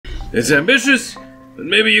It's ambitious, but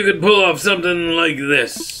maybe you could pull off something like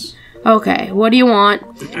this. Okay, what do you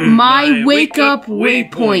want? My wake-up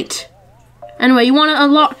waypoint. Anyway, you want to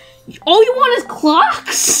unlock... All you want is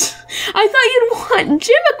clocks? I thought you'd want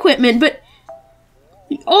gym equipment, but...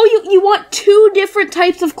 Oh, you want 2 different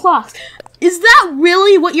types of clocks. Is that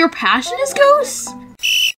really what your passion is, Goose?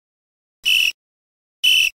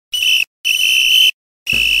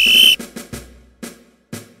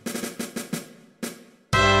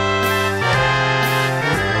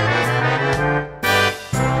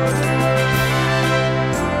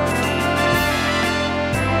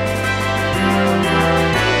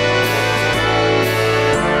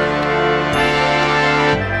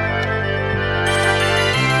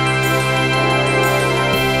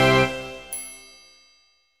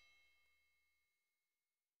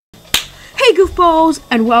 Hey goofballs,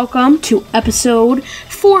 and welcome to episode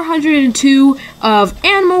 402 of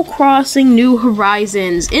Animal Crossing New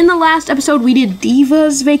Horizons. In the last episode we did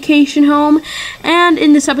Diva's vacation home, and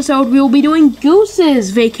in this episode we will be doing Goose's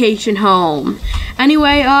vacation home.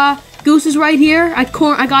 Anyway, Goose is right here. I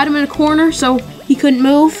got him in a corner so he couldn't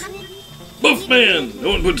move. Buffman! No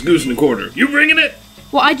one puts Goose in a corner. You bringing it?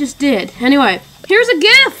 Well, I just did. Anyway, here's a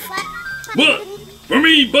gift! What? For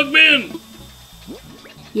me, Bugman!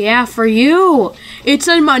 Yeah, for you. It's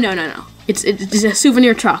a no. It's a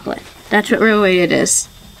souvenir chocolate. That's what really it is.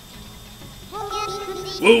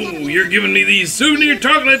 Whoa, you're giving me these souvenir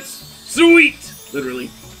chocolates? Sweet! Literally.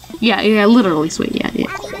 Yeah, literally sweet.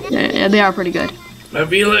 Yeah. They are pretty good. I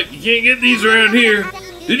feel like you can't get these around here.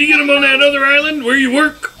 Did you get them on that other island where you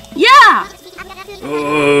work? Yeah!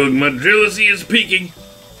 Oh, my jealousy is peaking.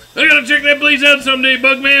 I gotta check that place out someday,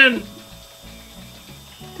 Bugman.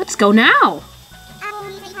 Let's go now.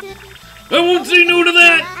 I won't say no to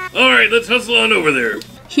that! Alright, let's hustle on over there.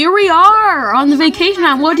 Here we are, on the vacation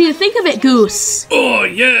home. What do you think of it, Goose? Oh,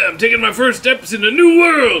 yeah, I'm taking my first steps in a new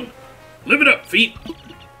world! Live it up, feet.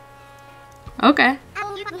 Okay.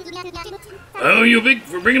 I owe you big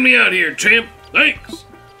for bringing me out here, champ. Thanks.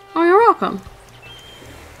 Oh, you're welcome.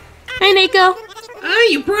 Hey, Nico. Oh,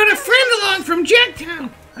 you brought a friend along from Junction.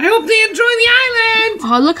 I hope they enjoy the island.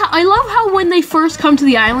 Oh, look, I love how when they first come to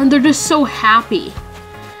the island, they're just so happy.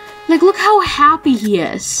 Like, look how happy he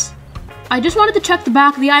is. I just wanted to check the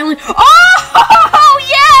back of the island. Oh,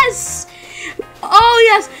 yes! Oh,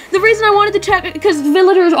 yes. The reason I wanted to check, because the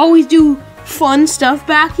villagers always do fun stuff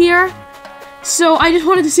back here. So I just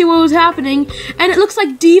wanted to see what was happening. And it looks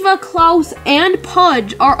like Diva, Klaus, and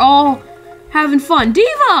Pudge are all having fun.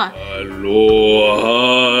 Diva!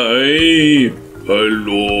 Aloha!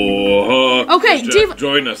 Aloha! Okay, Diva...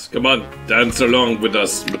 Join us. Come on. Dance along with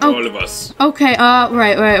us, with all of us. Okay,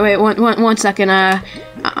 wait, one second.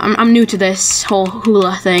 I'm new to this whole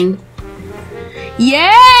hula thing.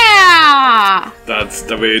 Yeah! That's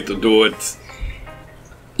the way to do it.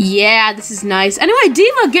 Yeah, this is nice. Anyway,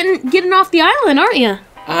 Diva, getting off the island, aren't you?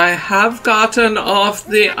 I have gotten off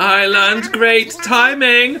the island. Great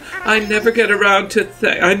timing. I never got around to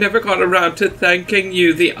thanking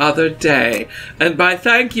you the other day. And by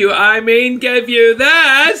thank you, I mean give you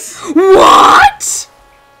this. What?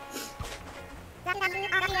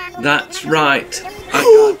 That's right. I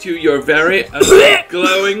got you your very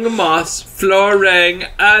glowing moss flooring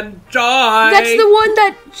and joy. That's the one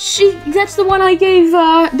that's the one I gave,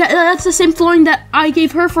 that's the same flooring that I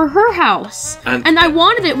gave her for her house. And I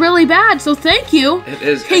wanted it really bad, so thank you. It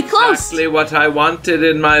is hey, exactly what I wanted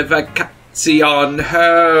in my vacation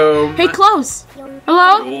home. Hey, Klaus.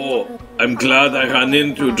 Hello? Oh, I'm glad I ran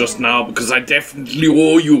into just now because I definitely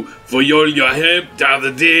owe you for all your help the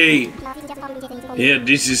other day. Here,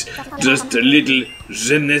 this is just a little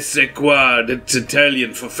je ne sais quoi. That's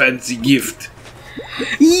Italian for fancy gift.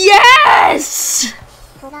 Yes!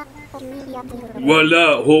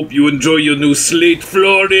 Voila, hope you enjoy your new slate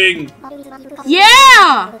flooring.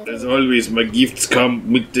 Yeah! As always, my gifts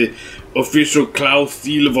come with the official Klaus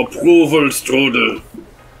seal of approval, Strudel.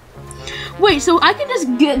 Wait, so I can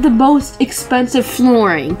just get the most expensive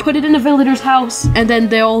flooring, put it in a villager's house, and then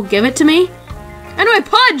they'll give it to me? Anyway,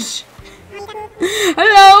 Pudge!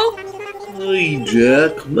 Hello! Hi,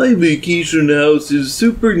 Jack. My vacation house is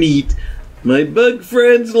super neat. My bug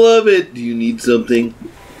friends love it. Do you need something?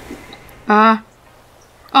 Oh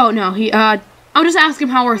no, I'll just ask him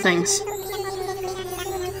how are things.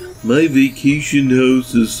 My vacation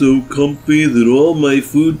house is so comfy that all my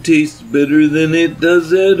food tastes better than it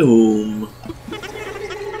does at home.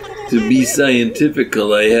 To be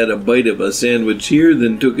scientifical, I had a bite of a sandwich here,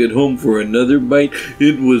 then took it home for another bite.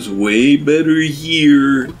 It was way better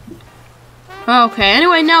here. Okay,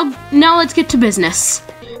 anyway, now let's get to business.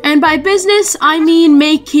 And by business, I mean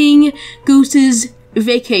making Goose's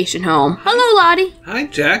vacation home. Hello, Lottie. Hi,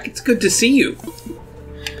 Jack. It's good to see you.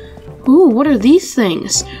 Ooh, what are these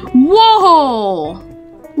things? Whoa!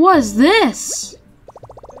 What is this?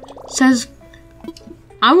 Says,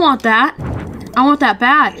 I want that. I want that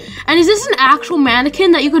bad. And is this an actual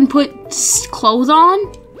mannequin that you can put clothes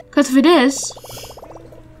on? Because if it is...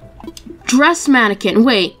 Dress mannequin.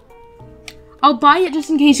 Wait. I'll buy it just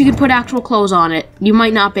in case you can put actual clothes on it. You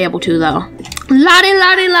might not be able to, though.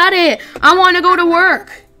 Lottie! I want to go to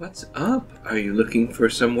work. What's up? Are you looking for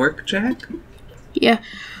some work, Jack? Yeah.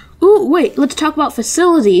 Ooh, wait. Let's talk about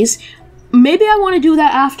facilities. Maybe I want to do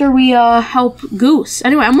that after we help Goose.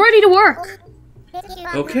 Anyway, I'm ready to work.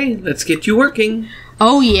 Okay, let's get you working.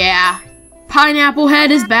 Oh, yeah. Pineapple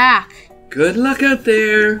Head is back. Good luck out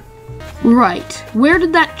there. Right. Where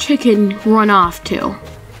did that chicken run off to?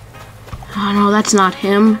 Oh, no, that's not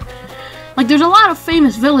him. Like, there's a lot of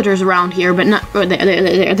famous villagers around here, but not... Oh,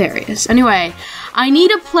 there he is. Anyway, I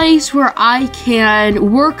need a place where I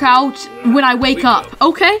can work out when I wake up.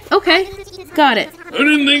 Okay. Got it. I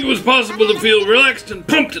didn't think it was possible to feel relaxed and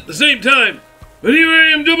pumped at the same time. But here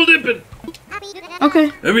I am double dipping. Okay.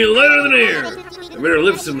 I feel lighter than air. I better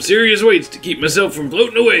lift some serious weights to keep myself from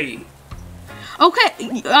floating away.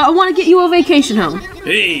 Okay, I want to get you a vacation home.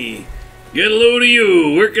 Hey, get a load of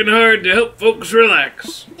you, working hard to help folks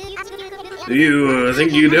relax. Do you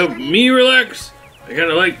think you'd help me relax? I kind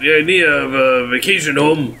of like the idea of a vacation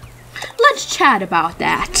home. Let's chat about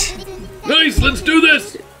that. Nice, let's do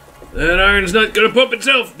this. That iron's not gonna pump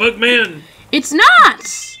itself, Bugman. It's not!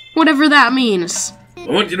 Whatever that means. I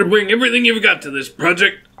want you to bring everything you've got to this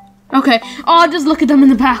project. Okay, I'll just look at them in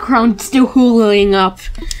the background, still huluing up.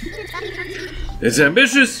 It's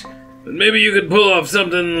ambitious, but maybe you could pull off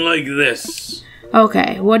something like this.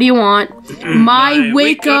 Okay, what do you want? My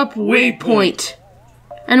wake up waypoint.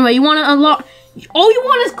 Anyway, you want to unlock... All you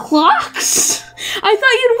want is clocks? I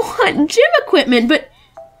thought you'd want gym equipment, but...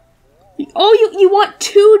 You want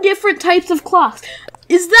 2 different types of clocks.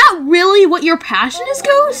 Is that really what your passion is,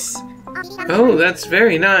 Goose? Oh, that's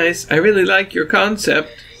very nice. I really like your concept.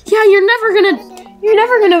 Yeah, you're never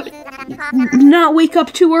gonna not wake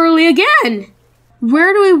up too early again.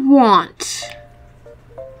 Where do we want?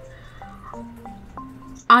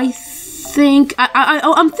 I'm thinking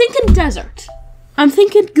desert. I'm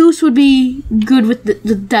thinking Goose would be good with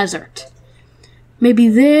the desert. Maybe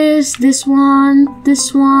this one.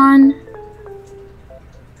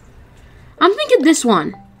 I'm thinking this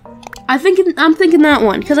one. I'm thinking that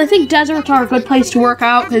one, because I think deserts are a good place to work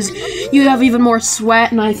out, because you have even more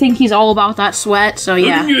sweat, and I think he's all about that sweat, so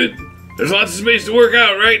yeah. Looking good. There's lots of space to work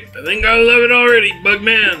out, right? I think I love it already,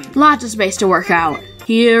 Bugman. Lots of space to work out.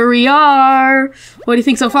 Here we are. What do you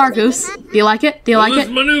think so far, Goose? Do you like it? Do you like This it?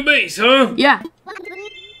 is my new base, huh? Yeah.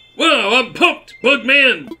 Wow, I'm pumped,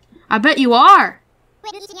 Bugman. I bet you are.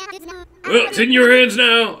 Well, it's in your hands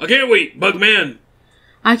now. I can't wait, Bugman.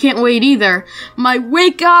 I can't wait either. My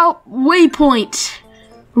wake out waypoint.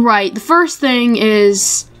 Right, the first thing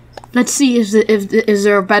is... Let's see, is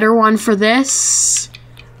there a better one for this?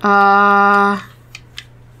 I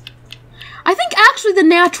think actually the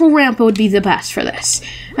natural ramp would be the best for this.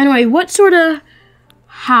 Anyway, what sort of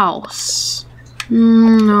house?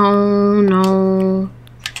 No.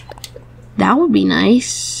 That would be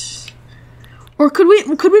nice. Or could we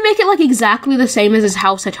make it like exactly the same as his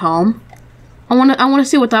house at home? I wanna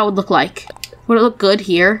see what that would look like. Would it look good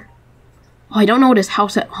here? Oh, I don't know what his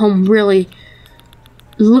house at home really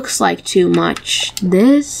looks like too much.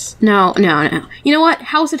 This? No. You know what?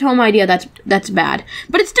 House at home idea, that's bad.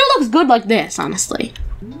 But it still looks good like this, honestly.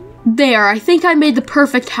 There, I think I made the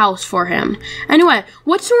perfect house for him. Anyway,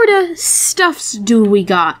 what sort of stuffs do we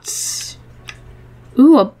got?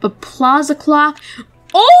 Ooh, a plaza clock.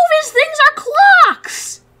 All of his things are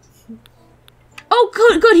clocks! Oh,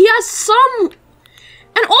 good, he has some...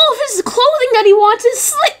 And all of his clothing that he wants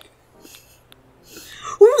is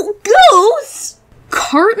Goose!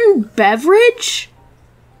 Carton beverage?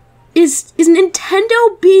 Is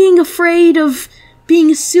Nintendo being afraid of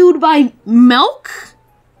being sued by milk?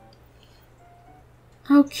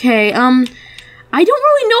 Okay, I don't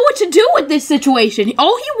really know what to do with this situation.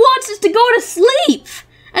 All he wants is to go to sleep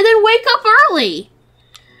and then wake up early.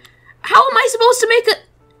 How am I supposed to make a...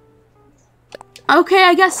 Okay,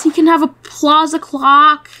 I guess he can have a plaza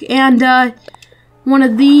clock and one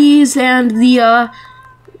of these and the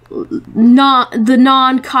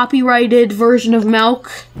non-copyrighted version of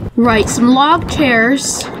milk. Right, some log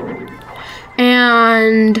chairs.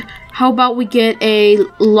 And how about we get a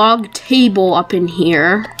log table up in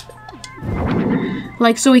here?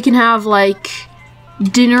 Like, so we can have, like,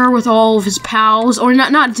 dinner with all of his pals. Or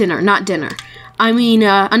not dinner. I mean,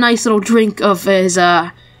 a nice little drink of his,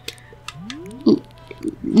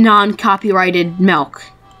 non-copyrighted milk.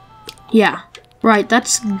 Yeah, right,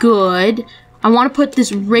 that's good. I want to put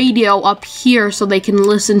this radio up here so they can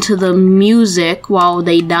listen to the music while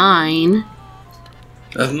they dine.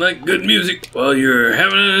 Nothing like good music while you're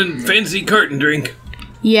having a fancy carton drink.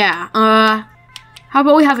 Yeah, how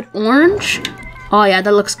about we have it orange? Oh yeah,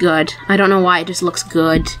 that looks good. I don't know why, it just looks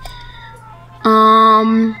good.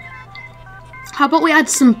 How about we add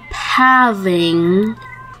some pathing?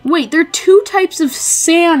 Wait, there are 2 types of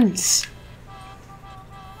sands.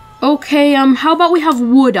 Okay, how about we have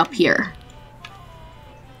wood up here?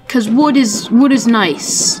 Cause wood is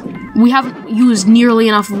nice. We haven't used nearly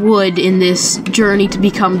enough wood in this journey to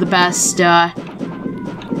become the best,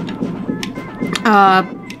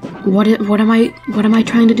 what am I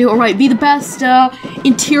trying to do? All right, be the best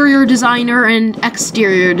interior designer and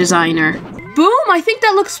exterior designer. Boom, I think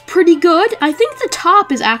that looks pretty good. I think the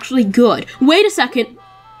top is actually good. Wait a second.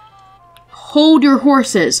 Hold your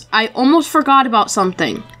horses. I almost forgot about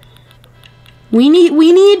something. We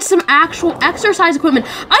need some actual exercise equipment.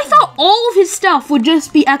 I thought all of his stuff would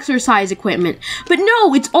just be exercise equipment. But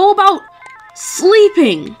no, it's all about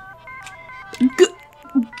sleeping.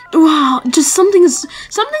 Wow, just something's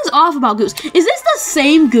off about Goose. Is this the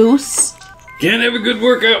same Goose? Can't have a good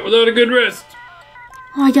workout without a good rest.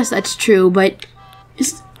 Oh, I guess that's true, but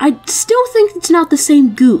I still think it's not the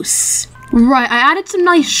same Goose. Right, I added some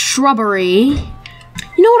nice shrubbery.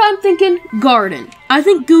 You know what I'm thinking? Garden. I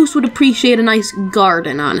think Goose would appreciate a nice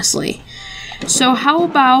garden, honestly. So how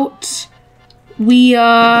about we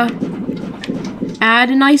add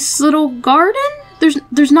a nice little garden?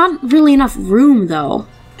 There's not really enough room though.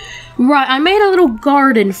 Right, I made a little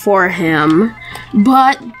garden for him,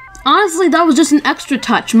 but honestly that was just an extra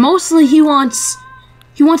touch. Mostly he wants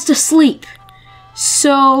to sleep.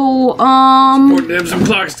 So Important to have some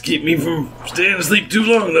clocks to keep me from staying asleep too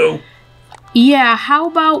long though. Yeah, how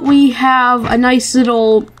about we have a nice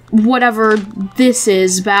little whatever this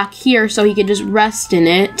is back here so he can just rest in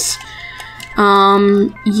it.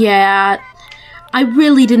 Yeah, I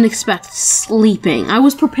really didn't expect sleeping. I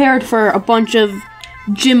was prepared for a bunch of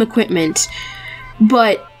gym equipment,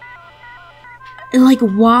 but like,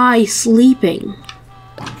 why sleeping?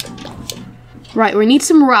 Right, we need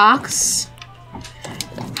some rocks.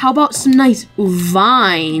 How about some nice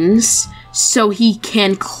vines so he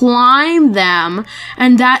can climb them,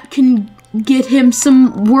 and that can get him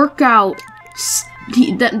some workout.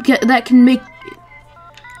 That can make.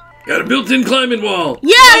 Got a built-in climbing wall.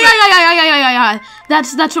 Yeah.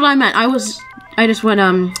 That's what I meant. I just went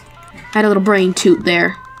had a little brain toot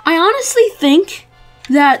there. I honestly think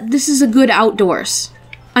that this is a good outdoors.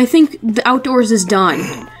 I think the outdoors is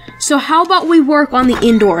done. So how about we work on the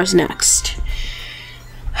indoors next?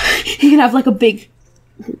 You can have like a big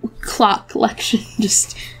clock collection.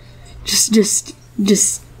 Just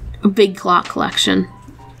a big clock collection.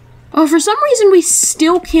 Oh, for some reason we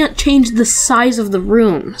still can't change the size of the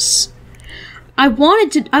rooms. I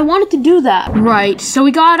wanted to do that. Right, so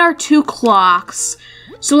we got our 2 clocks.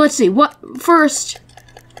 So let's see, what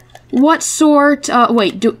sort,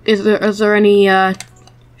 wait, is there any,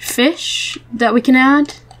 fish that we can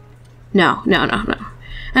add? No.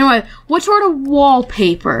 Anyway, what sort of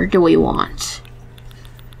wallpaper do we want?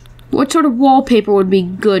 What sort of wallpaper would be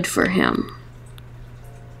good for him?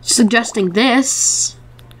 Suggesting this.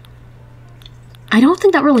 I don't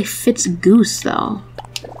think that really fits Goose, though.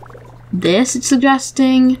 This it's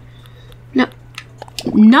suggesting. No.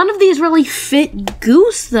 None of these really fit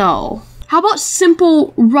Goose, though. How about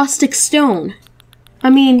simple rustic stone? I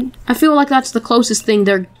mean, I feel like that's the closest thing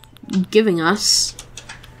they're giving us.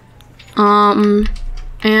 And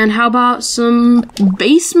how about some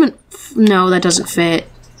basement? No, that doesn't fit.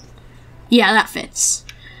 Yeah, that fits.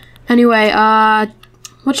 Anyway,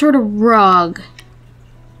 what sort of rug?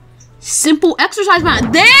 Simple exercise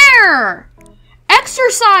mat. There!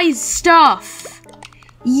 Exercise stuff!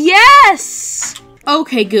 Yes!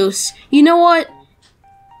 Okay, Goose. You know what?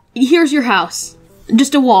 Here's your house.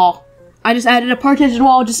 Just a wall. I just added a partition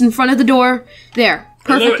wall just in front of the door. There.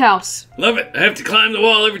 Perfect house. Love it. I have to climb the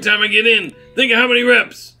wall every time I get in. Think of how many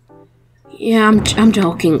reps. Yeah, I'm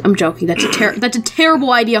joking. I'm joking. That's a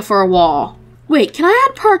terrible idea for a wall. Wait, can I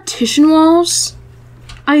add partition walls?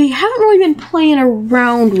 I haven't really been playing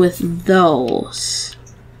around with those.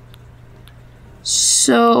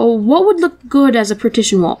 So, what would look good as a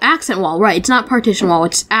partition wall? Accent wall, right. It's not partition wall,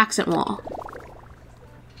 it's accent wall.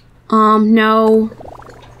 No.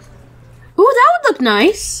 Ooh, that would look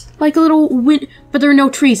nice. Like a little but there are no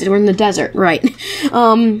trees, we're in the desert, right.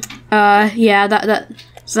 Yeah,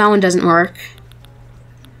 so that one doesn't work.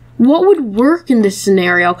 what would work in this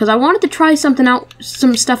scenario? Because I wanted to try some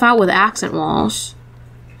stuff out with accent walls.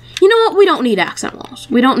 You know what? We don't need accent walls.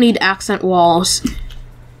 We don't need accent walls.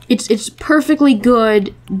 It's perfectly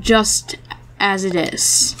good just as it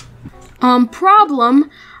is.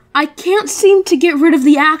 Problem, I can't seem to get rid of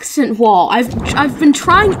the accent wall. I've been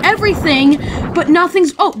trying everything, but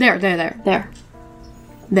nothing's. Oh, there.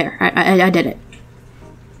 There, I did it.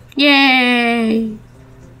 Yay!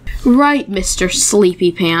 Right, Mr.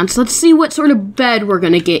 Sleepy Pants. Let's see what sort of bed we're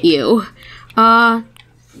gonna get you.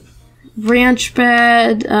 Ranch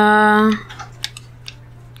bed, how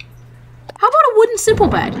about a wooden simple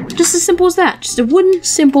bed? Just as simple as that. Just a wooden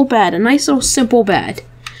simple bed. A nice little simple bed.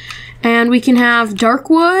 And we can have dark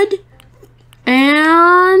wood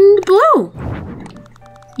and blue.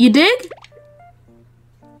 You dig?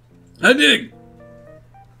 I dig.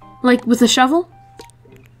 Like with a shovel?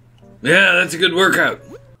 Yeah, that's a good workout.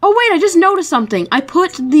 Oh wait, I just noticed something. I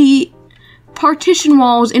put the partition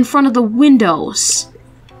walls in front of the windows.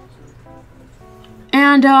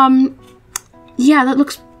 And, yeah, that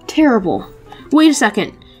looks terrible. Wait a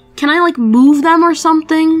second. Can I, like, move them or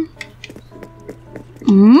something?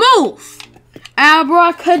 Move!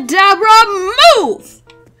 Abracadabra, move!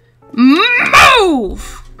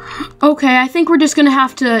 Move! Okay, I think we're just gonna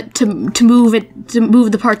have to move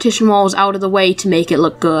the partition walls out of the way to make it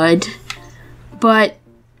look good. But,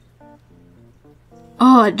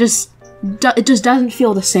 oh, it just doesn't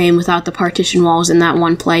feel the same without the partition walls in that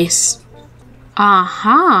one place.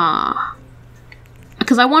 Aha!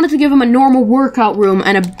 Because I wanted to give him a normal workout room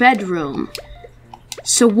and a bedroom.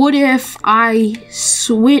 So what if I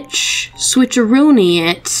switcheroony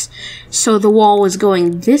it so the wall was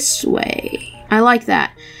going this way? I like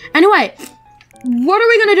that. Anyway, what are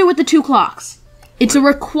we gonna do with the 2 clocks? It's a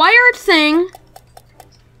required thing.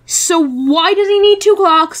 So why does he need 2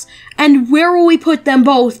 clocks? And where will we put them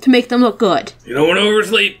both to make them look good? You don't want to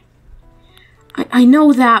oversleep. I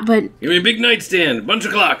know that, but... Give me a big nightstand, a bunch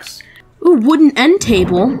of clocks. Ooh, wooden end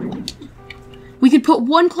table. We could put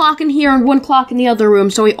 1 clock in here and 1 clock in the other room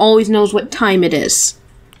so he always knows what time it is.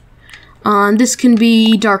 This can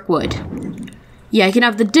be dark wood. Yeah, you can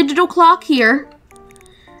have the digital clock here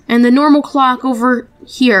and the normal clock over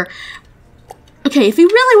here. Okay, if he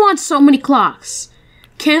really wants so many clocks,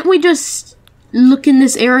 can't we just look in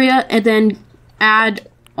this area and then add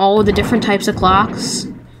all the different types of clocks?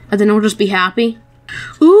 And then we'll just be happy.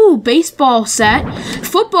 Ooh, baseball set,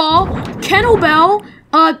 football, kettlebell,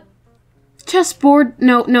 chessboard.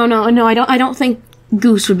 No. I don't think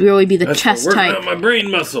Goose would really be the chess type. That's my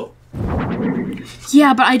brain muscle.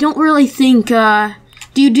 Yeah, but I don't really think. Do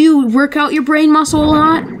you work out your brain muscle a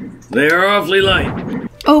lot? They are awfully light.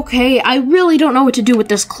 Okay, I really don't know what to do with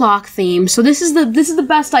this clock theme. So this is the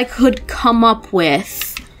best I could come up with.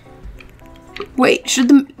 Wait, should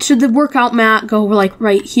the workout mat go like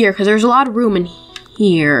right here? Because there's a lot of room in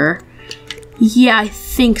here. Yeah, I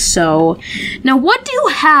think so. Now, what do you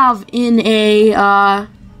have in a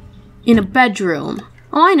bedroom?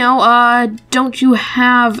 Oh, I know. Don't you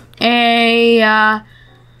have a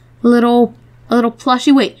little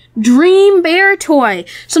plushie? Wait, Dream Bear toy.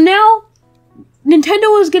 So now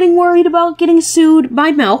Nintendo is getting worried about getting sued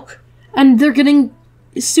by Milk, and they're getting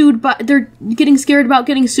scared about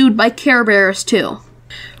getting sued by Care Bears too.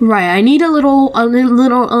 Right, I need a little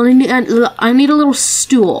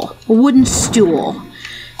stool, a wooden stool.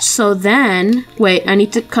 So then, wait, I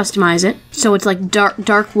need to customize it. So it's like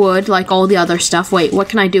dark wood, like all the other stuff. Wait, what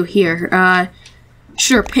can I do here?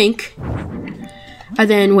 Sure, pink. And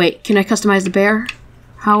then, wait, can I customize the bear?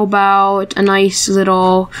 How about a nice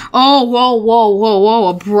little, oh, whoa,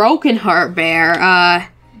 a broken heart bear. I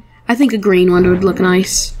think a green one would look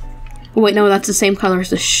nice. Oh, wait, no, that's the same color as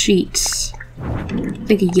the sheets. I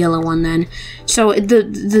think a yellow one then. So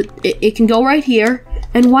it can go right here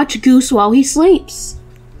and watch Goose while he sleeps.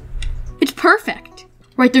 It's perfect.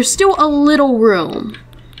 Right, there's still a little room.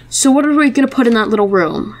 So what are we gonna put in that little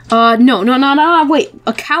room? No, wait,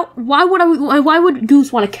 a couch? Why would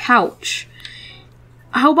Goose want a couch?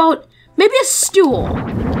 How about maybe a stool?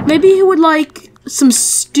 Maybe he would like some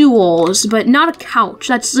stools, but not a couch.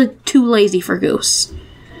 That's too lazy for Goose.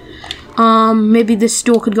 Maybe this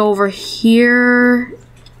stool could go over here.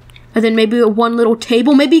 And then maybe one little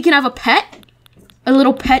table. Maybe he can have a pet? A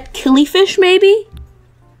little pet killifish, maybe?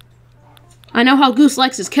 I know how Goose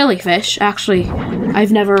likes his killifish. Actually,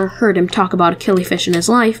 I've never heard him talk about a killifish in his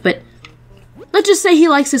life, but let's just say he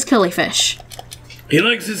likes his killifish. He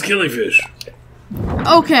likes his killifish.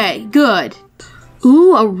 Okay, good.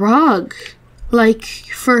 Ooh, a rug. Like,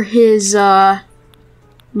 for his,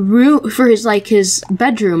 room, for his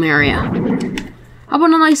bedroom area. How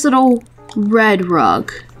about a nice little red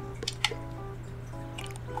rug?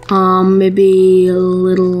 Maybe a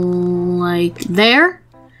little like there.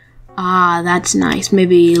 Ah, that's nice.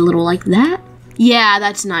 Maybe a little like that. Yeah,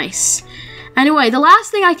 that's nice. Anyway, the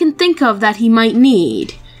last thing I can think of that he might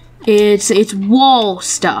need is it's wall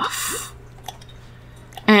stuff.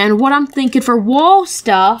 And what I'm thinking for wall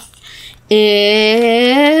stuff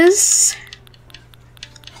is...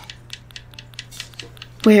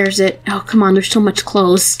 Where's it? Oh, come on, there's so much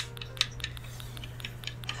clothes.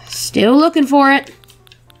 Still looking for it.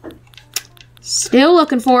 Still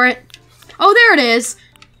looking for it. Oh, there it is.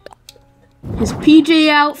 His PJ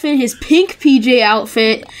outfit, his pink PJ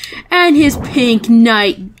outfit, and his pink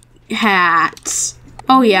night hat.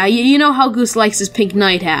 Oh yeah, you know how Goose likes his pink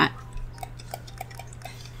night hat.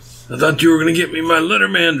 I thought you were gonna get me my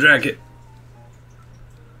Letterman jacket.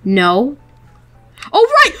 No. Oh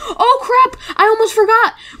right! Oh crap! I almost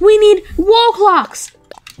forgot! We need wall clocks!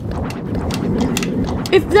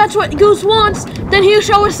 If that's what Goose wants, then he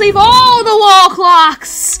shall receive all the wall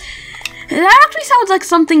clocks! That actually sounds like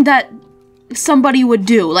something that somebody would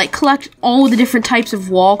do. Like, collect all the different types of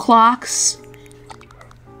wall clocks.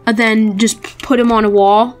 And then just put them on a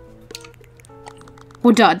wall.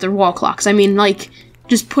 Well, duh, they're wall clocks. I mean, like,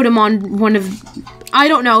 just put them on one of... I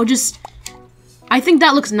don't know, just... I think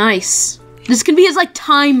that looks nice. This could be his, like,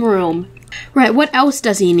 time room. Right, what else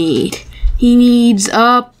does he need? He needs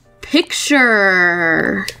a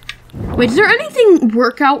picture. Wait, is there anything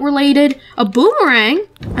workout related? A boomerang,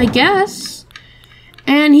 I guess.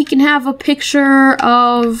 And he can have a picture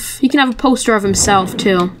of... He can have a poster of himself,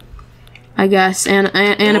 too. I guess. And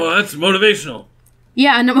oh, that's motivational.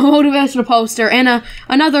 Yeah, a motivational poster. And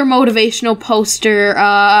another motivational poster,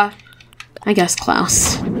 I guess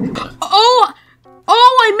Klaus. Oh!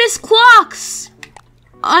 Oh, I missed clocks!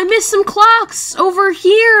 I missed some clocks over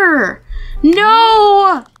here!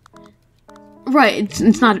 No! Right,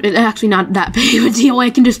 it's actually not that big of a deal. I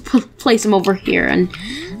can just place them over here, and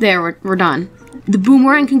there, we're done. The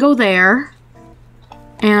boomerang can go there.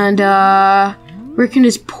 And, where can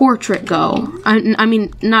his portrait go? I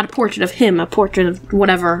mean, not a portrait of him, a portrait of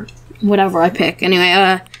whatever I pick.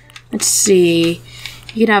 Anyway, let's see.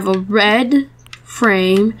 You could have a red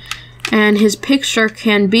frame, and his picture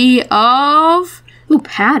can be of... Ooh,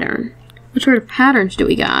 pattern. What sort of patterns do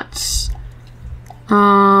we got?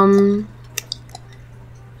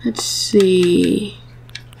 Let's see.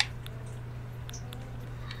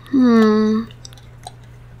 None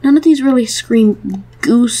of these really scream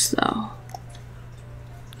Goose, though.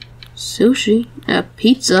 Sushi,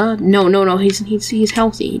 pizza. No. He's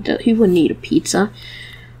healthy. He wouldn't eat a pizza.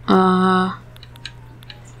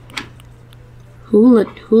 Hula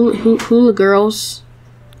girls.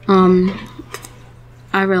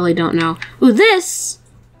 I really don't know. Ooh, this.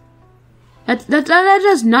 That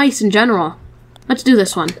is nice in general. Let's do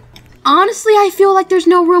this one. Honestly, I feel like there's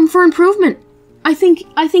no room for improvement. I think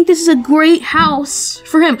this is a great house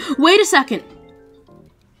for him. Wait a second.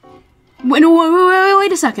 Wait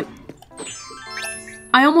a second.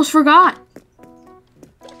 I almost forgot.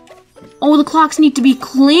 Oh, the clocks need to be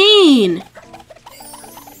clean.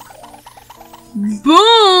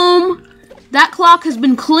 Boom! That clock has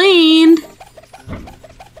been cleaned.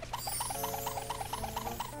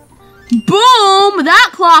 Boom! That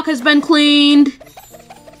clock has been cleaned.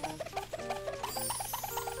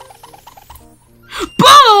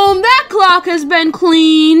 Boom! That clock has been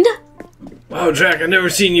cleaned. Wow, Jack, I've never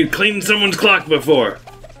seen you clean someone's clock before.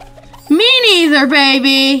 Me neither,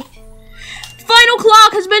 baby. Final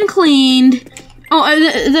clock has been cleaned. Oh,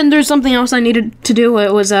 then there's something else I needed to do.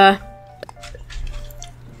 It was,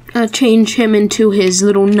 change him into his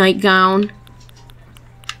little nightgown.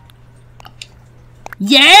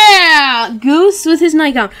 Yeah! Goose with his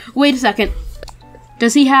nightgown. Wait a second.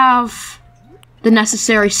 Does he have the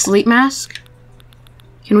necessary sleep mask?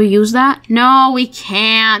 Can we use that? No, we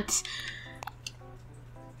can't.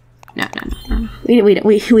 No.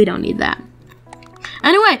 We don't need that.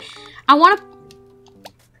 Anyway, I want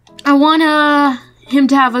him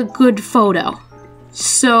to have a good photo.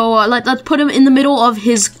 So let's put him in the middle of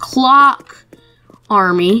his clock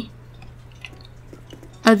army.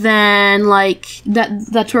 And then like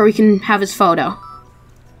that's where we can have his photo.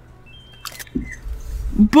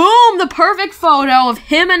 Boom! The perfect photo of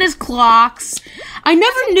him and his clocks. I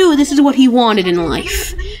never knew this is what he wanted in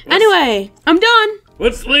life. Anyway, I'm done.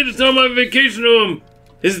 What's the latest on my vacation home?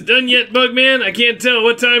 Is it done yet, Bugman? I can't tell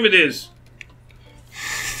what time it is.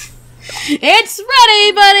 It's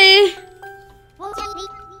ready, buddy!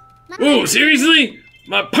 Oh, seriously?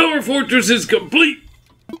 My power fortress is complete!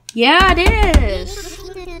 Yeah, it is.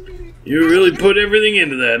 You really put everything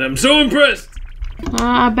into that. I'm so impressed!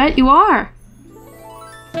 I bet you are.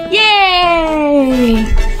 Yay!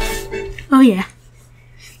 Oh yeah.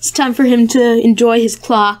 It's time for him to enjoy his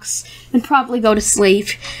clocks and probably go to sleep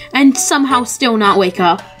and somehow still not wake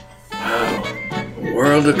up. Wow. A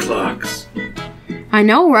world of clocks. I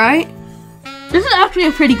know, right? This is actually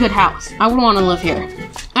a pretty good house. I would want to live here.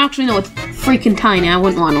 Actually, no, it's freaking tiny. I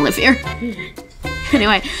wouldn't want to live here.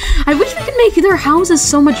 Anyway, I wish we could make their houses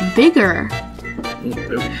so much bigger.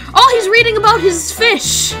 Oh, he's reading about his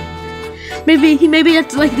fish. Maybe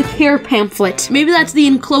that's like the care pamphlet. Maybe that's the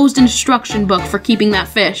enclosed instruction book for keeping that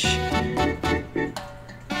fish.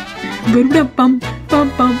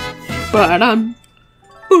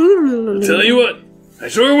 Tell you what, I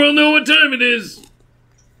sure will know what time it is.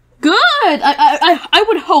 Good. I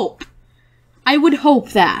would hope. I would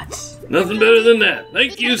hope that. Nothing better than that.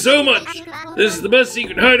 Thank you so much. This is the best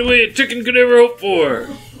secret hideaway a chicken could ever hope for.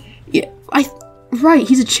 Yeah, right,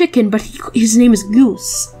 he's a chicken, but his name is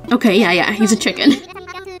Goose. Okay, yeah, he's a chicken.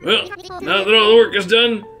 Well, now that all the work is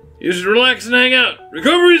done, you should relax and hang out.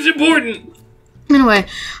 Recovery is important. Anyway,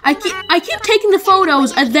 I keep taking the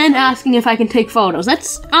photos and then asking if I can take photos.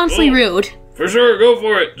 That's honestly rude. For sure, go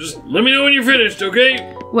for it. Just let me know when you're finished,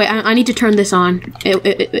 okay? Wait, I need to turn this on.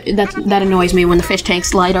 That annoys me when the fish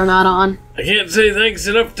tank's light are not on. I can't say thanks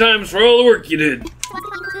enough times for all the work you did.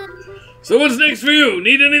 So what's next for you?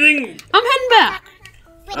 Need anything? I'm heading back.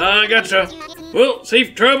 Gotcha. Well,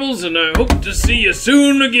 safe travels, and I hope to see you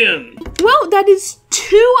soon again. Well, that is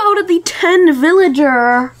 2 out of the 10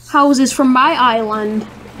 villager houses from my island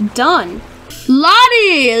done.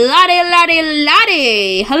 Lottie!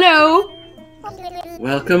 Hello?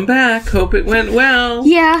 Welcome back. Hope it went well.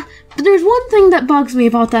 Yeah, but there's one thing that bugs me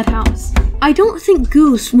about that house. I don't think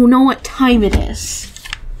Goose will know what time it is.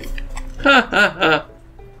 Ha ha ha.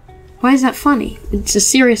 Why is that funny? It's a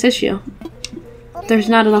serious issue. There's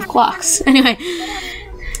not enough clocks. Anyway.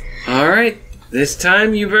 Alright, this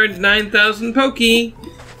time you've earned 9,000 Pokey.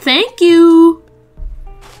 Thank you.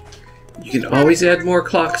 You can always add more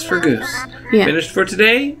clocks for Goose. Yeah. Finished for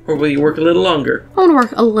today, or will you work a little longer? I want to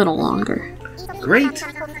work a little longer. Great.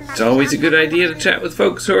 It's always a good idea to chat with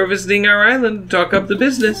folks who are visiting our island and talk up the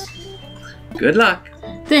business. Good luck.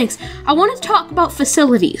 Thanks. I wanted to talk about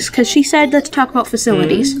facilities, because she said let's talk about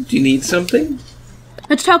facilities. Do you need something?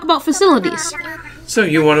 Let's talk about facilities. So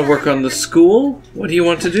you want to work on the school? What do you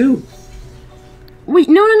want to do? Wait,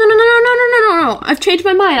 no. I've changed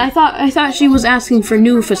my mind. I thought she was asking for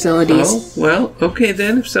new facilities. Oh, well, okay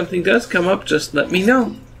then. If something does come up, just let me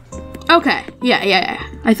know. Okay. Yeah.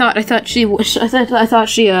 I thought she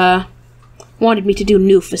wanted me to do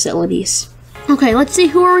new facilities. Okay, let's see,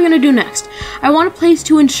 who are we gonna do next? I want a place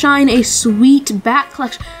to enshrine a sweet bat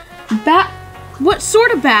collection. What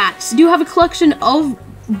sort of bats? Do you have a collection of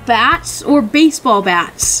bats or baseball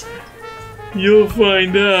bats? You'll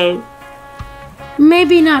find out.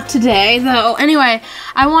 Maybe not today, though. Anyway,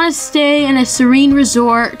 I want to stay in a serene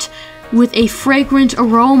resort with a fragrant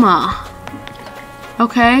aroma.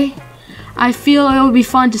 Okay? I feel it would be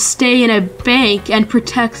fun to stay in a bank and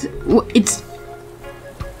protect... It's...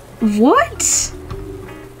 What?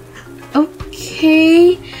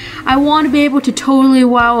 Okay. I want to be able to totally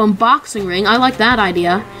wow a boxing ring. I like that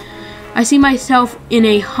idea. I see myself in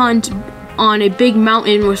a hunt on a big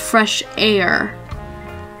mountain with fresh air.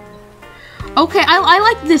 Okay, I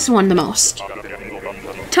like this one the most.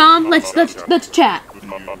 Tom, let's chat.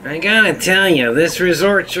 I gotta tell you, this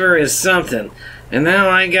resort sure is something. And now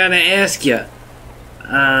I gotta ask you,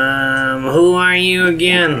 who are you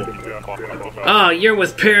again? Oh, you're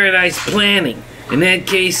with Paradise Planning. In that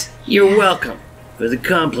case, you're welcome. For the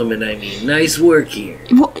compliment, I mean. Nice work here.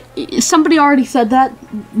 Well, somebody already said that.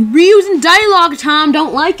 Reusing dialogue, Tom.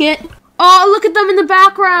 Don't like it. Oh, look at them in the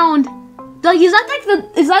background. Like, is that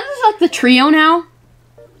just like the trio now?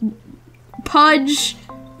 Pudge,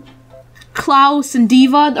 Klaus, and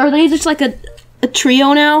Diva. Are they just like a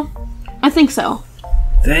trio now? I think so.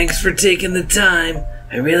 Thanks for taking the time.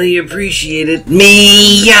 I really appreciate it.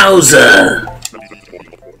 Meowza!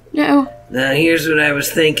 No. Now here's what I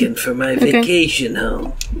was thinking for my vacation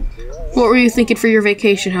home. What were you thinking for your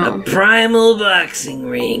vacation home? A primal boxing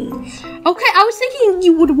ring. Okay, I was thinking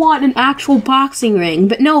you would want an actual boxing ring,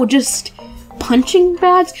 but no, just punching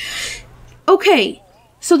bags? Okay,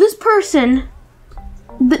 so this person,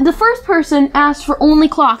 the first person asked for only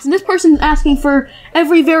clocks, and this person's asking for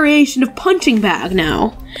every variation of punching bag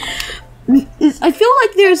now. I feel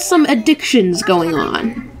like there's some addictions going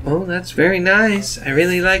on. Oh, that's very nice. I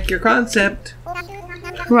really like your concept.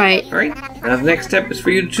 Right. Alright, now the next step is for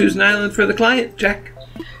you to choose an island for the client, Jack.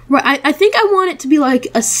 Right, I think I want it to be like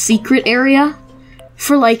a secret area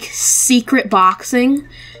for like secret boxing.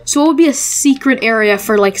 So it would be a secret area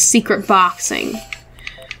for like secret boxing.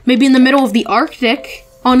 Maybe in the middle of the Arctic.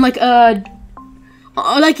 on like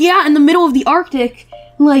yeah, in the middle of the Arctic,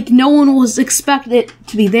 like no one was expected it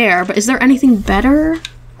to be there. But is there anything better?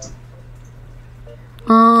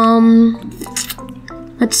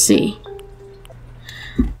 Let's see.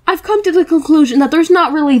 I've come to the conclusion that there's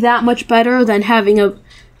not really that much better than having a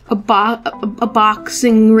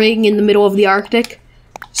boxing ring in the middle of the Arctic.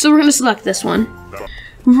 So we're gonna select this one.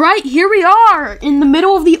 Right, here we are in the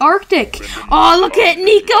middle of the Arctic. Oh, look at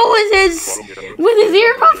Nico with his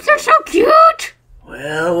earmuffs. They're so cute.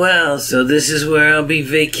 Well, well, so this is where I'll be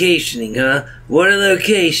vacationing, huh? What a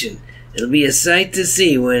location. It'll be a sight to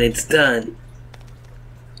see when it's done.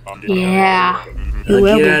 Yeah. I'll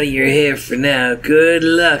get out of your hair for now. Good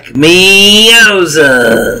luck.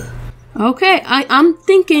 Meowza! Okay, I'm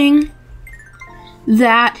thinking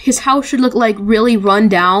that his house should look like really run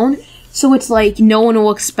down. So it's like no one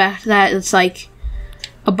will expect that it's like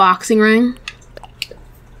a boxing ring.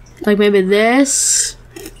 Like maybe this.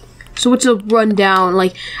 So it's a rundown,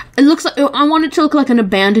 like it looks like I want it to look like an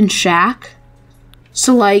abandoned shack.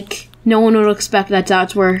 So like no one would expect that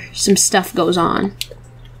that's where some stuff goes on.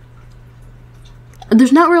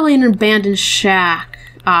 There's not really an abandoned shack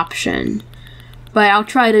option, but I'll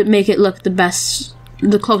try to make it look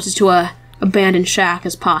the closest to a abandoned shack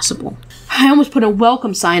as possible. I almost put a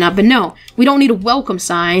welcome sign up, but no, we don't need a welcome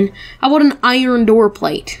sign. How about an iron door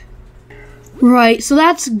plate? Right, so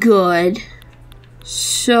that's good.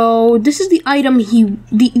 So this is the item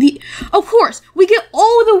of course, we get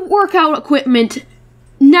all the workout equipment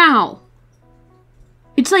now.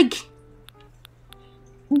 It's like,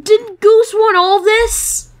 didn't Goose want all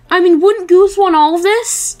this? I mean, wouldn't Goose want all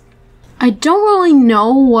this? I don't really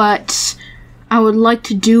know what I would like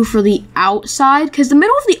to do for the outside, because the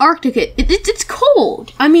middle of the Arctic, it's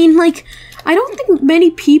cold. I mean, like, I don't think many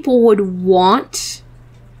people would want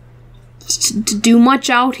to do much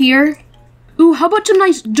out here. Ooh, how about some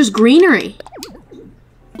nice, just greenery?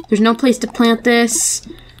 There's no place to plant this.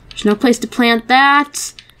 There's no place to plant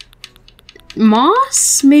that.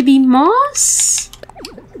 Moss? Maybe moss?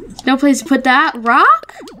 No place to put that.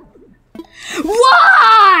 Rock?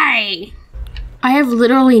 Why? I have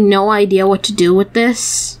literally no idea what to do with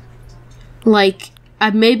this. Like,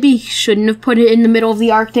 I maybe shouldn't have put it in the middle of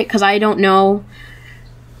the Arctic because I don't know.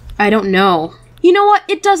 I don't know. You know what?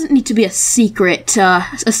 It doesn't need to be a secret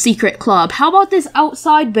club. How about this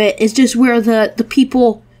outside bit is just where the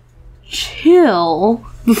people chill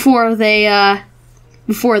before they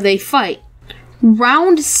fight.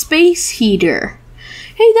 Round space heater.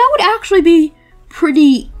 Hey, that would actually be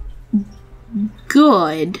pretty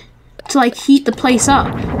good to like heat the place up.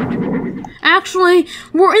 Actually,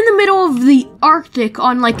 we're in the middle of the Arctic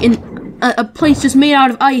on like a place just made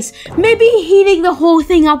out of ice. Maybe heating the whole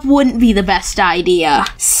thing up wouldn't be the best idea.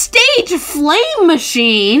 Stage flame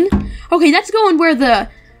machine. Okay, that's going where the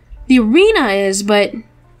arena is, but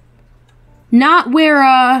not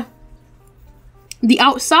where the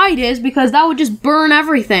outside is, because that would just burn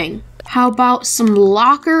everything. How about some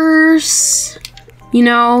lockers? You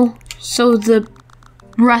know, so the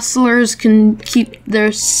wrestlers can keep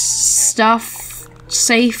their stuff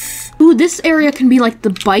safe. Ooh, this area can be like the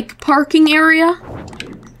bike parking area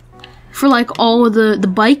for like all of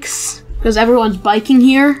the bikes, because everyone's biking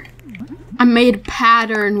here. I made a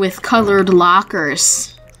pattern with colored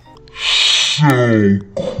lockers. So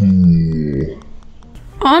cool.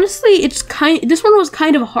 Honestly, this one was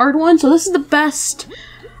kind of a hard one, so this is the best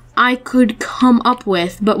I could come up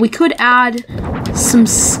with, but we could add some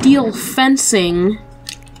steel fencing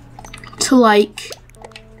to like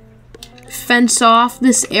fence off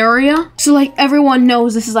this area, so like everyone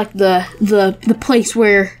knows this is like the place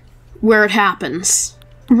where it happens.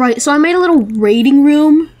 Right, so I made a little raiding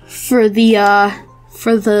room for the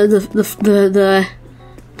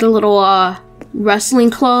little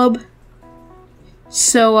wrestling club.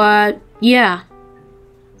 So yeah,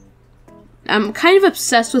 I'm kind of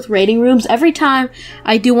obsessed with raiding rooms. Every time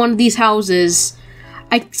I do one of these houses,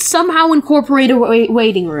 I somehow incorporate a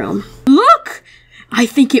waiting room. Look! I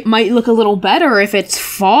think it might look a little better if it's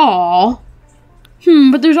fall.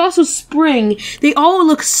 But there's also spring. They all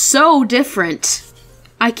look so different.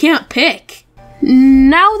 I can't pick.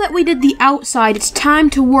 Now that we did the outside, it's time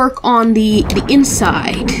to work on the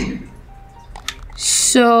inside.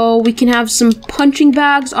 So we can have some punching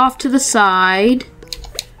bags off to the side.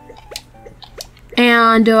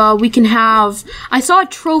 And we can have, I saw a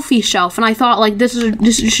trophy shelf, and I thought like this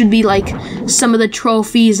should be like some of the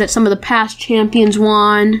trophies that some of the past champions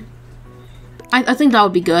won. I think that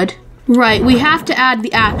would be good. Right, we have to add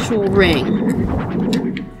the actual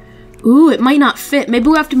ring. Ooh, it might not fit. Maybe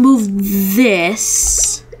we have to move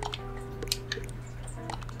this.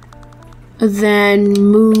 Then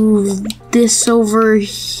move this over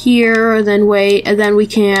here, then wait, and then we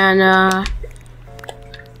can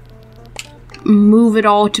move it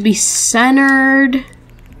all to be centered.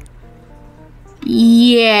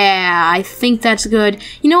 Yeah, I think that's good.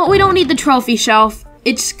 You know what, we don't need the trophy shelf.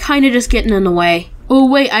 It's kind of just getting in the way. Oh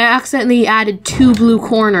wait, I accidentally added 2 blue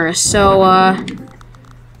corners, so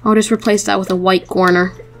I'll just replace that with a white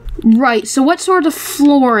corner. Right, so what sort of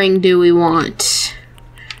flooring do we want?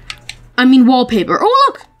 I mean wallpaper. Oh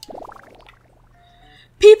look!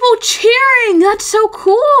 People cheering! That's so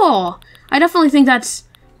cool! I definitely think that's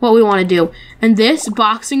what we want to do. And this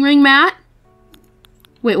boxing ring mat?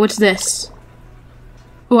 Wait, what's this?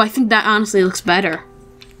 Oh, I think that honestly looks better.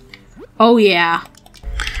 Oh yeah.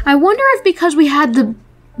 I wonder if because we had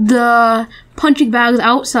the punching bags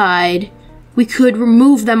outside, we could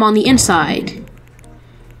remove them on the inside.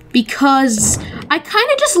 Because I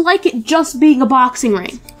kind of just like it just being a boxing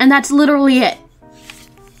ring. And that's literally it.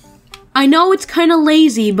 I know it's kind of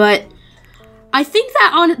lazy, but I think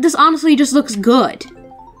that this honestly just looks good.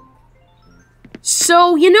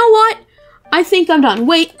 So, you know what? I think I'm done.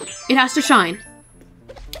 Wait, it has to shine.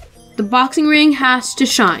 The boxing ring has to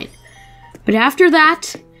shine. But after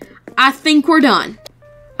that, I think we're done.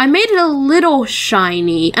 I made it a little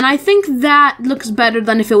shiny, and I think that looks better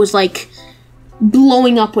than if it was like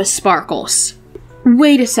blowing up with sparkles.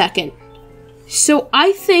 Wait a second. So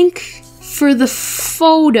I think for the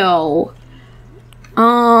photo,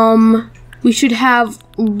 we should have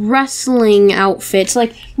wrestling outfits.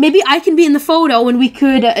 Like maybe I can be in the photo and we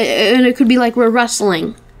could, and it could be like we're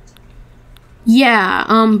wrestling. Yeah,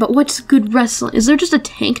 but what's good wrestling? Is there just a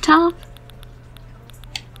tank top?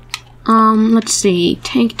 Let's see.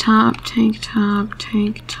 Tank top, tank top,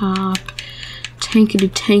 tank top. Tankity,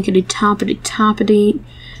 tankity, toppity, toppity.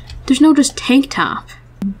 There's no just tank top.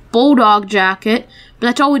 Bulldog jacket, but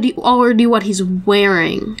that's already what he's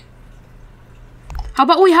wearing. How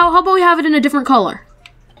about we have it in a different color?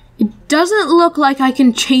 It doesn't look like I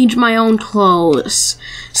can change my own clothes.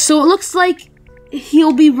 So it looks like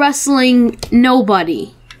he'll be wrestling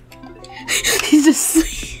nobody. He's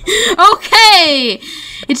asleep. Okay!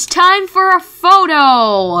 It's time for a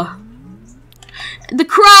photo! The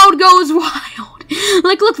crowd goes wild.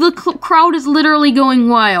 Like, look, the crowd is literally going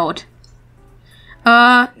wild.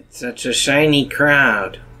 It's such a shiny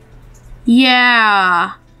crowd.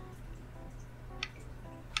 Yeah.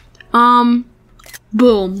 Boom.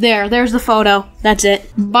 There's the photo. That's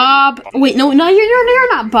it. Bob. Wait, no, you're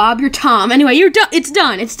not Bob. You're Tom. Anyway, you're done. It's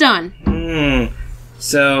done.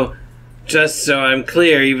 So, just so I'm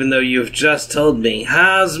clear, even though you've just told me,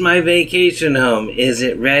 how's my vacation home? Is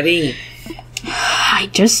it ready? I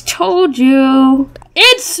just told you.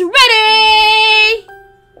 It's ready!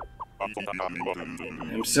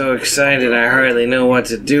 I'm so excited I hardly know what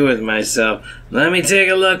to do with myself. Let me take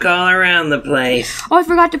a look all around the place. Oh, I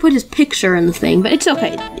forgot to put his picture in the thing, but it's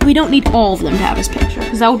okay. We don't need all of them to have his picture,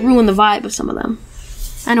 because that would ruin the vibe of some of them.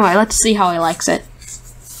 Anyway, let's see how he likes it.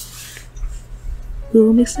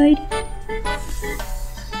 Ooh, I'm excited.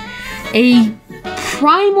 A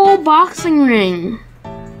primal boxing ring.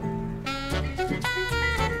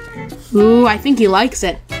 Ooh, I think he likes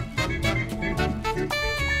it.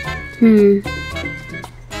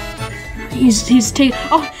 He's taking.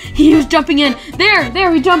 Oh, he was jumping in.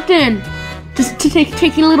 There, he jumped in. Just to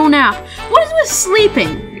taking a little nap. What is with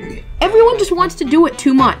sleeping? Everyone just wants to do it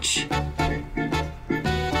too much.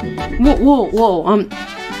 Whoa.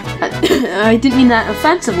 I didn't mean that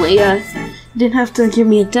offensively. You didn't have to give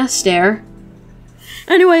me a death stare.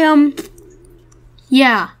 Anyway,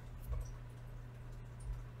 yeah.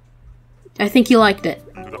 I think he liked it.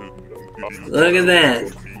 Look at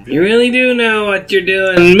that. You really do know what you're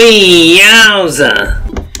doing. Me, yowza!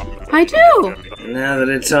 I do. Now that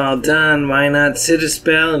it's all done, why not sit a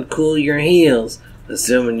spell and cool your heels?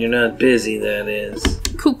 Assuming you're not busy, that is.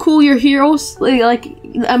 Cool your heels? Like,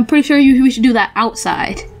 I'm pretty sure we should do that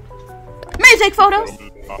outside. May I take photos?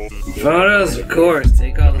 Photos? Of course.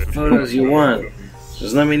 Take all the photos you want.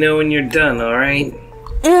 Just let me know when you're done, alright?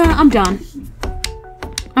 Yeah, I'm done.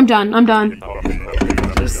 I'm done.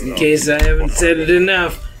 Just in case I haven't said it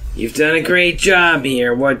enough, you've done a great job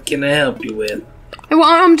here. What can I help you with? Well,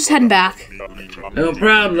 I'm just heading back. No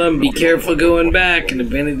problem. Be careful going back, and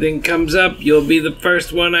if anything comes up, you'll be the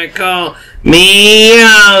first one I call.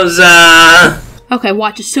 Meowza! Okay,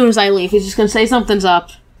 watch as soon as I leave. He's just gonna say something's up.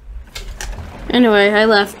 Anyway, I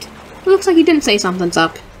left. It looks like he didn't say something's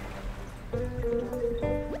up.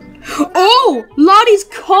 Oh! Lottie's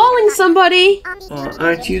calling somebody! Oh,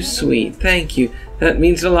 aren't you sweet? Thank you. That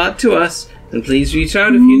means a lot to us. And please reach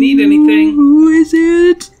out if you need anything. Who is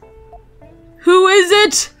it? Who is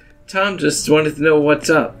it? Tom just wanted to know what's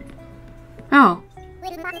up. Oh,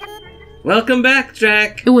 Welcome back,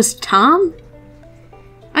 Jack. it was Tom?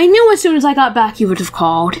 I knew as soon as I got back he would have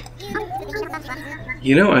called.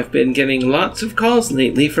 You know, I've been getting lots of calls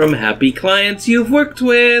lately from happy clients you've worked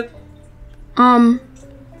with.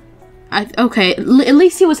 Okay, at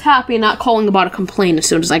least he was happy and not calling about a complaint as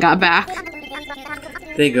soon as I got back.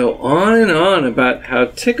 They go on and on about how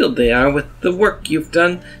tickled they are with the work you've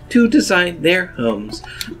done to design their homes.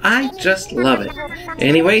 I just love it.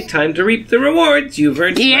 Anyway, time to reap the rewards. You've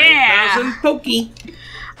earned 9,000 pokey.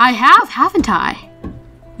 I have, haven't I?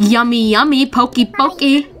 Yummy, yummy, pokey,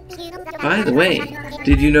 pokey. By the way,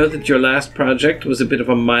 did you know that your last project was a bit of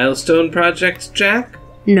a milestone project, Jack?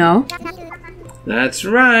 No, That's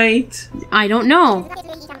right. I don't know.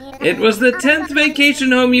 It was the 10th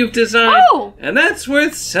vacation home you've designed, Oh! and that's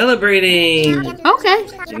worth celebrating. Okay.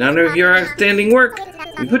 In honor of your outstanding work,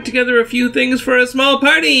 we put together a few things for a small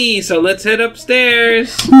party, so let's head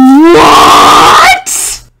upstairs.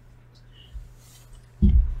 What?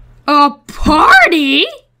 A party?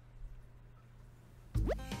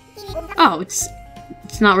 Oh, it's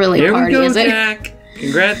not really a Here party, we go, is it? Jack.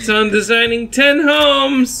 Congrats on designing 10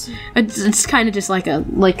 homes. It's kind of just like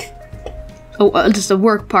just a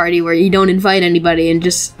work party where you don't invite anybody and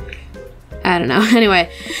just, I don't know. Anyway,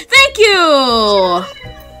 thank you.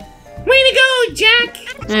 Way to go, Jack!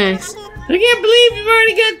 Thanks. I can't believe you've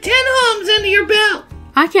already got 10 homes under your belt.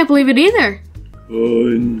 I can't believe it either.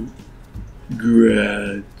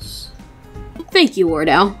 Congrats. Thank you,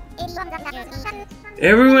 Wardell.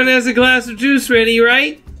 Everyone has a glass of juice ready,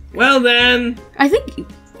 right? Well then. I think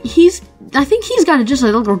he's got just a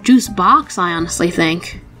little juice box. I honestly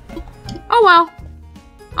think. Oh well.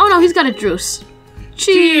 Oh no, he's got a juice.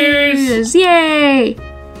 Cheers! Yay!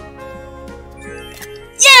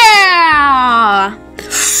 Yeah!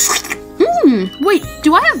 Wait,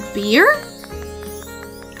 do I have beer?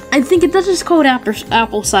 I think that's just called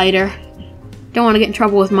apple cider. Don't want to get in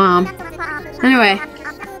trouble with Mom. Anyway.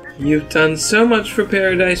 You've done so much for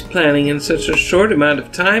Paradise Planning in such a short amount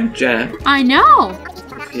of time, Jack. I know!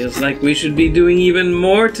 Feels like we should be doing even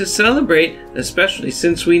more to celebrate, especially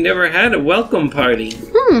since we never had a welcome party.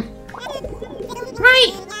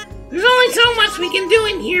 Right. There's only so much we can do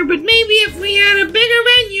in here, but maybe if we had a bigger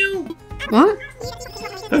venue. What?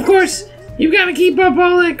 Of course, you've got to keep up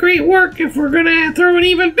all that great work if we're gonna throw an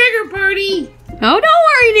even bigger party. Oh, don't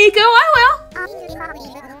worry, Nico, I will!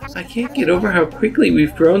 I can't get over how quickly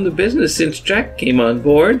we've grown the business since Jack came on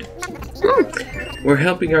board. We're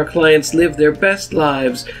helping our clients live their best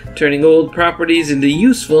lives, turning old properties into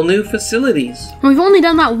useful new facilities. We've only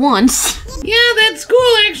done that once. Yeah, that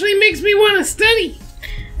school actually makes me want to study.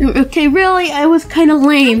 Okay, really? I was kind of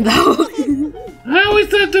lame, though. I always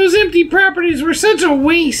thought those empty properties were such a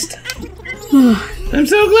waste. I'm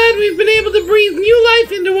so glad we've been able to breathe new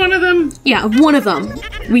life into one of them. Yeah, one of them.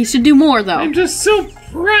 We should do more, though. I'm just so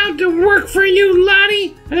proud to work for you,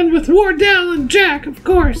 Lottie, and with Wardell and Jack, of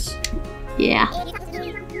course. Yeah.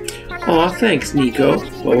 Aw, thanks, Nico.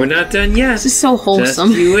 But we're not done yet. This is so wholesome.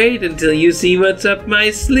 Just you wait until you see what's up my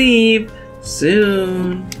sleeve.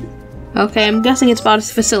 Soon. Okay, I'm guessing it's about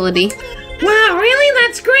his facility. Wow, really?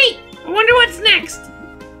 That's great. I wonder what's next.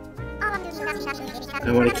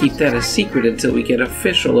 I want to keep that a secret until we get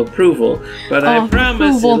official approval, but I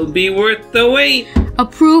promise approval. it'll be worth the wait.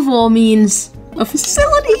 Approval means a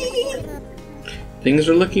facility. Things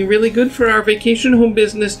are looking really good for our vacation home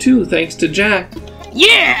business too, thanks to Jack.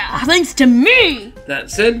 Yeah, thanks to me. That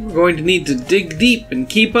said, we're going to need to dig deep and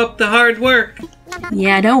keep up the hard work.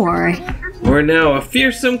 Yeah, don't worry. We're now a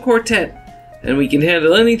fearsome quartet, and we can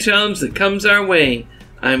handle any challenge that comes our way.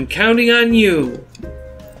 I'm counting on you.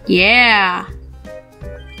 Yeah.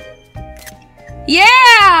 Yeah!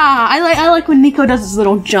 I like when Nico does his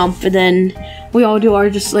little jump, and then we all do our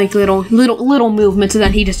just like little movements, and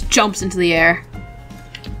then he just jumps into the air.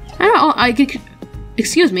 I don't know.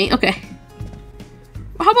 Excuse me. Okay.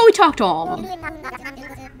 How about we talk to all of them?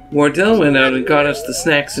 Wardell went out and got us the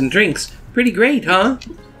snacks and drinks. Pretty great, huh?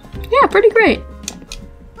 Yeah, pretty great.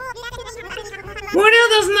 Wardell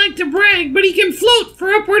doesn't like to brag, but he can float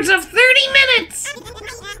for upwards of 30 minutes.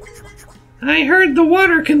 I heard the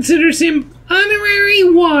water considers him honorary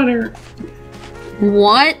water.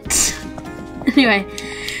 What? Anyway,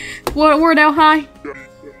 Wardell, hi.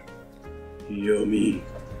 Yummy.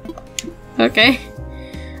 Okay.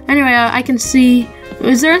 Anyway, I can see.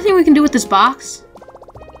 Is there anything we can do with this box?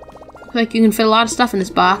 Like you can fit a lot of stuff in this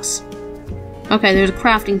box. Okay, there's a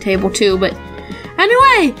crafting table too. But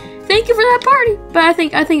anyway, thank you for that party. But I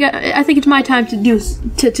think it's my time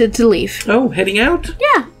to leave. Oh, heading out?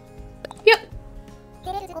 Yeah. Yep.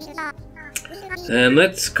 And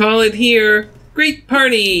let's call it here. Great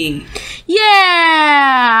party!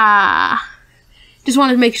 Yeah! Just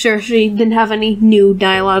wanted to make sure she didn't have any new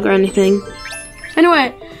dialogue or anything.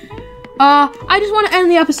 Anyway, I just want to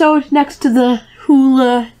end the episode next to the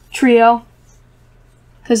hula trio.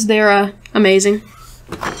 Because they're, amazing.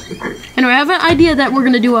 Anyway, I have an idea that we're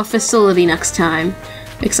gonna do a facility next time.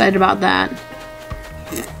 Excited about that.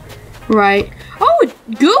 Right. Oh,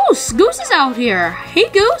 Goose! Goose is out here. Hey,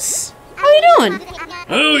 Goose. How you doing?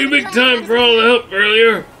 Oh, you big time for all the help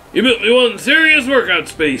earlier. You built me one serious workout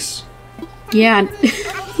space. Yeah.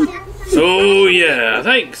 So, yeah,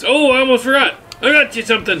 thanks. Oh, I almost forgot. I got you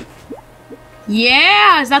something.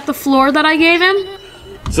 Yeah, is that the floor that I gave him?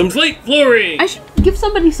 Some slate flooring. I should give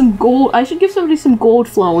somebody some gold. I should give somebody some gold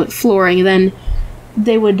flooring, then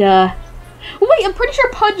they would, Well, wait, I'm pretty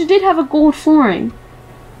sure Pudge did have a gold flooring.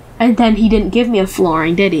 And then he didn't give me a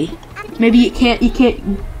flooring, did he? Maybe you can't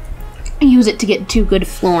use it to get too good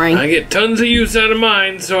flooring. I get tons of use out of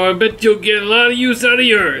mine, so I bet you'll get a lot of use out of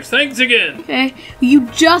yours. Thanks again. Okay, you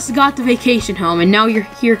just got the vacation home, and now you're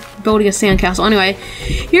here building a sandcastle. Anyway,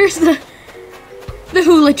 here's the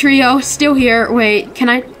hula trio still here. Wait, can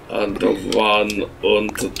I? And the 1 and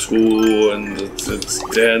the 2 and it's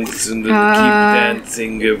dancing and keep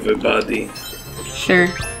dancing, everybody. Sure.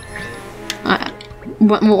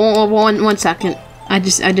 One second. I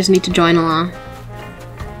just need to join along.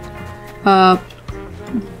 Wait,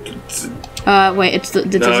 it's the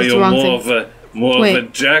now it's you're the wrong more thing. of a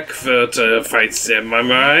jackfurter, if I say, am I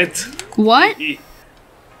right? What?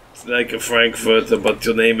 It's like a frankfurter, but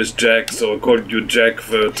your name is Jack, so I called you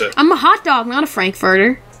Jackfurter. I'm a hot dog, not a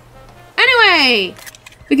frankfurter. Anyway,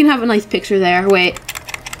 we can have a nice picture there. Wait.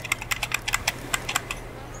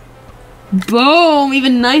 Boom!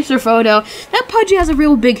 Even nicer photo. That Pudgy has a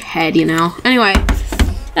real big head, you know. Anyway,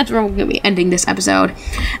 that's where we're gonna be ending this episode.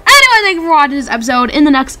 Anyway, thank you for watching this episode. In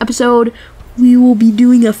the next episode, we will be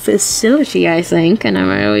doing a facility, I think, and I'm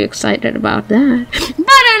really excited about that.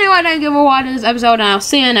 But anyway, thank you for watching this episode, and I'll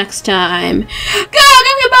see you next time. Go,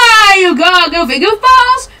 goodbye, you go, goofy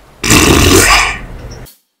goofballs!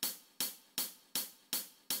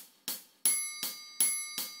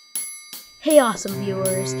 Hey awesome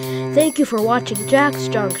viewers, thank you for watching Jack's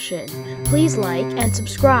Junction. Please like and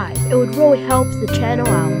subscribe, it would really help the channel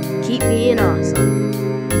out. Keep being awesome.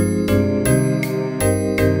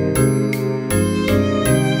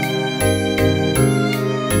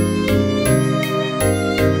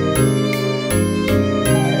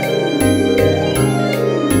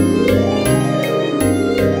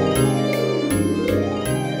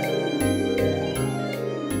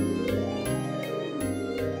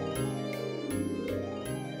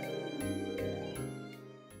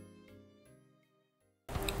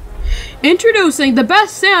 Introducing the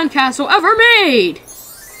best sandcastle ever made!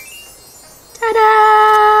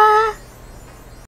 Ta-da!